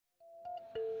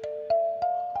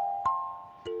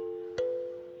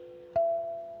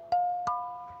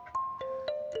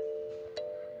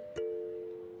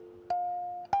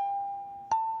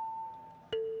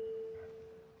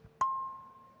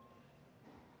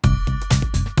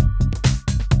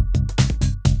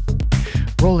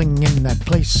rolling in that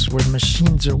place where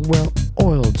machines are well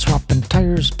oiled, swapping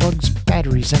tires, plugs,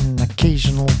 batteries, and an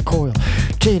occasional coil.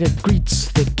 Jada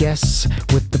greets the guests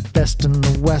with the best in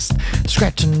the West,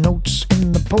 scratching notes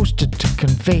in the post-it to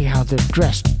convey how they're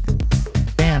dressed.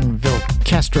 Danville,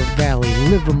 Castro Valley,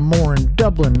 Livermore, and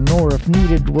Dublin, or if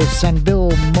needed, we'll send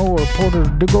Bill, Moe, or Porter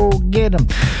to go get him.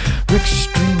 Rick's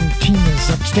dream team is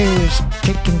upstairs,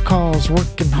 taking calls,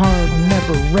 working hard,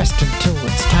 never rest until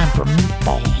it's time for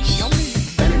meatballs.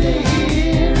 Every day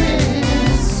here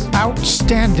is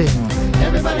Outstanding.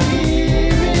 everybody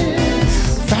here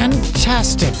is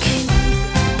Fantastic.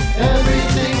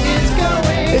 everything is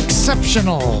going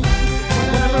Exceptional.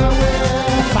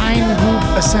 everywhere. Fine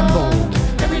group assembled.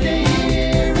 Every day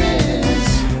here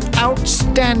is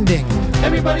Outstanding.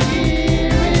 everybody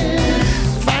here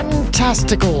is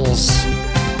Fantasticals.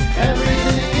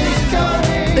 everything is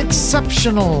going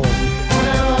Exceptional.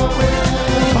 everywhere.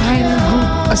 Fine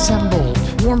group assembled.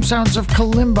 Warm sounds of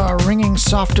Kalimba ringing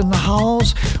soft in the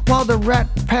halls, while the Rat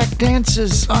Pack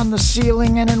dances on the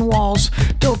ceiling and in walls.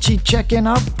 Dulce checking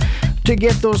up to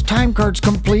get those time cards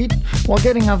complete, while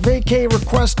getting a vacay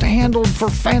request handled for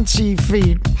fancy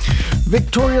feet.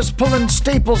 Victoria's pulling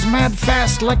staples mad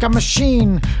fast like a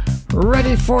machine,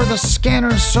 ready for the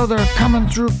scanners so they're coming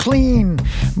through clean.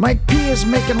 Mike P is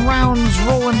making rounds,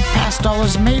 rolling past all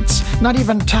his mates. Not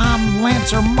even Tom,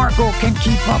 Lance, or Marco can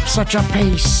keep up such a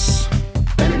pace.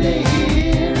 Every day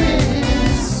here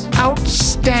is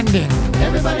Outstanding.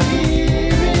 everybody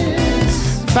here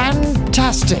is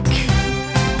Fantastic.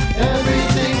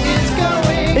 everything is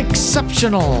going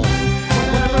Exceptional.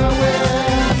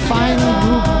 everywhere. Fine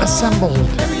group assembled.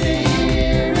 Every day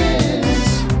here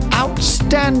is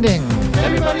Outstanding.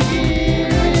 everybody here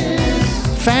is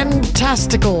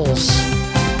Fantasticals.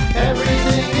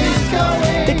 everything is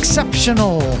going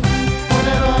Exceptional.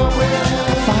 everywhere.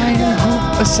 Fine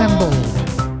group assembled.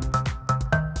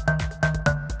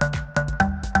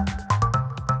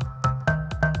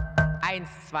 1,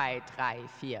 2, 3,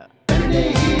 4. Every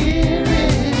day here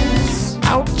is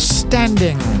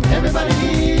Outstanding. everybody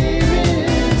here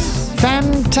is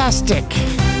Fantastic.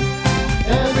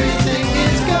 everything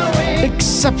is going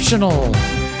Exceptional.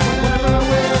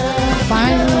 everywhere.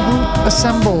 Fine group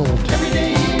assembled. Every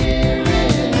day here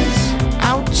is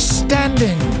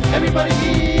Outstanding. everybody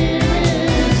here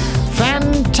is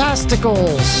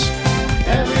Fantasticals.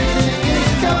 everything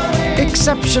is going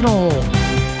Exceptional. everywhere.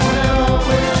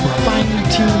 Fine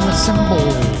team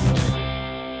assembled.